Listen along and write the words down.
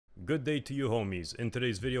Good day to you homies. In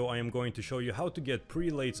today's video I am going to show you how to get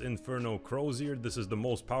Prelate's Inferno Crozier. This is the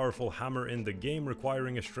most powerful hammer in the game,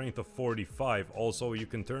 requiring a strength of 45. Also, you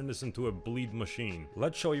can turn this into a bleed machine.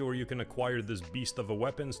 Let's show you where you can acquire this beast of a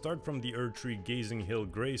weapon. Start from the Erdtree Gazing Hill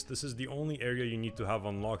Grace. This is the only area you need to have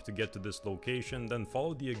unlocked to get to this location. Then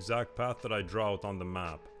follow the exact path that I draw out on the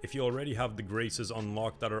map. If you already have the graces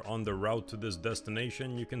unlocked that are on the route to this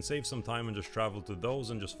destination, you can save some time and just travel to those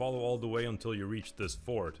and just follow all the way until you reach this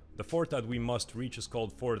fort. The fort that we must reach is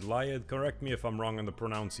called Fort Lyad. Correct me if I'm wrong on the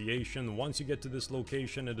pronunciation. Once you get to this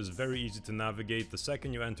location, it is very easy to navigate. The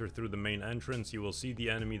second you enter through the main entrance, you will see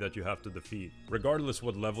the enemy that you have to defeat. Regardless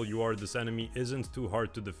what level you are, this enemy isn't too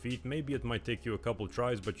hard to defeat. Maybe it might take you a couple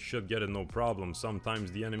tries, but you should get it no problem.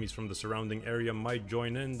 Sometimes the enemies from the surrounding area might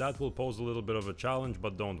join in. That will pose a little bit of a challenge,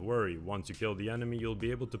 but don't worry. Once you kill the enemy, you'll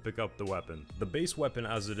be able to pick up the weapon. The base weapon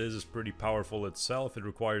as it is pretty powerful itself. It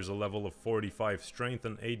requires a level of 45 strength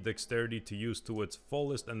and 8 dexterity to use to its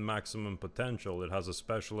fullest and maximum potential. It has a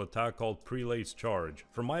special attack called Prelate's Charge.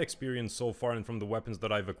 From my experience so far and from the weapons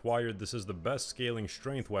that I've acquired, this is the best scaling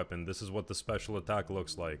strength weapon. This is what the special attack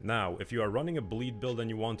looks like. Now, if you are running a bleed build and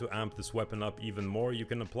you want to amp this weapon up even more, you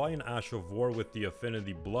can apply an Ash of War with the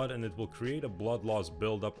affinity blood and it will create a blood loss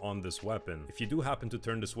buildup on this weapon. If you do happen to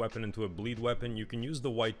turn this weapon into a bleed weapon, you can use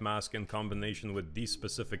the white mask in combination with these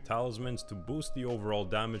specific talismans to boost the overall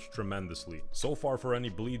damage tremendously. So far for any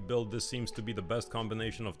bleed build, this seems to be the best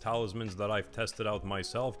combination of talismans that I've tested out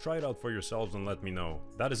myself. Try it out for yourselves and let me know.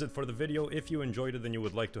 That is it for the video. If you enjoyed it and you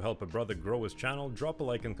would like to help a brother grow his channel, drop a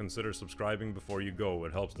like and consider subscribing before you go.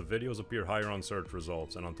 It helps the videos appear higher on search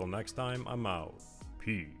results. And until next time, I'm out.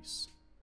 Peace.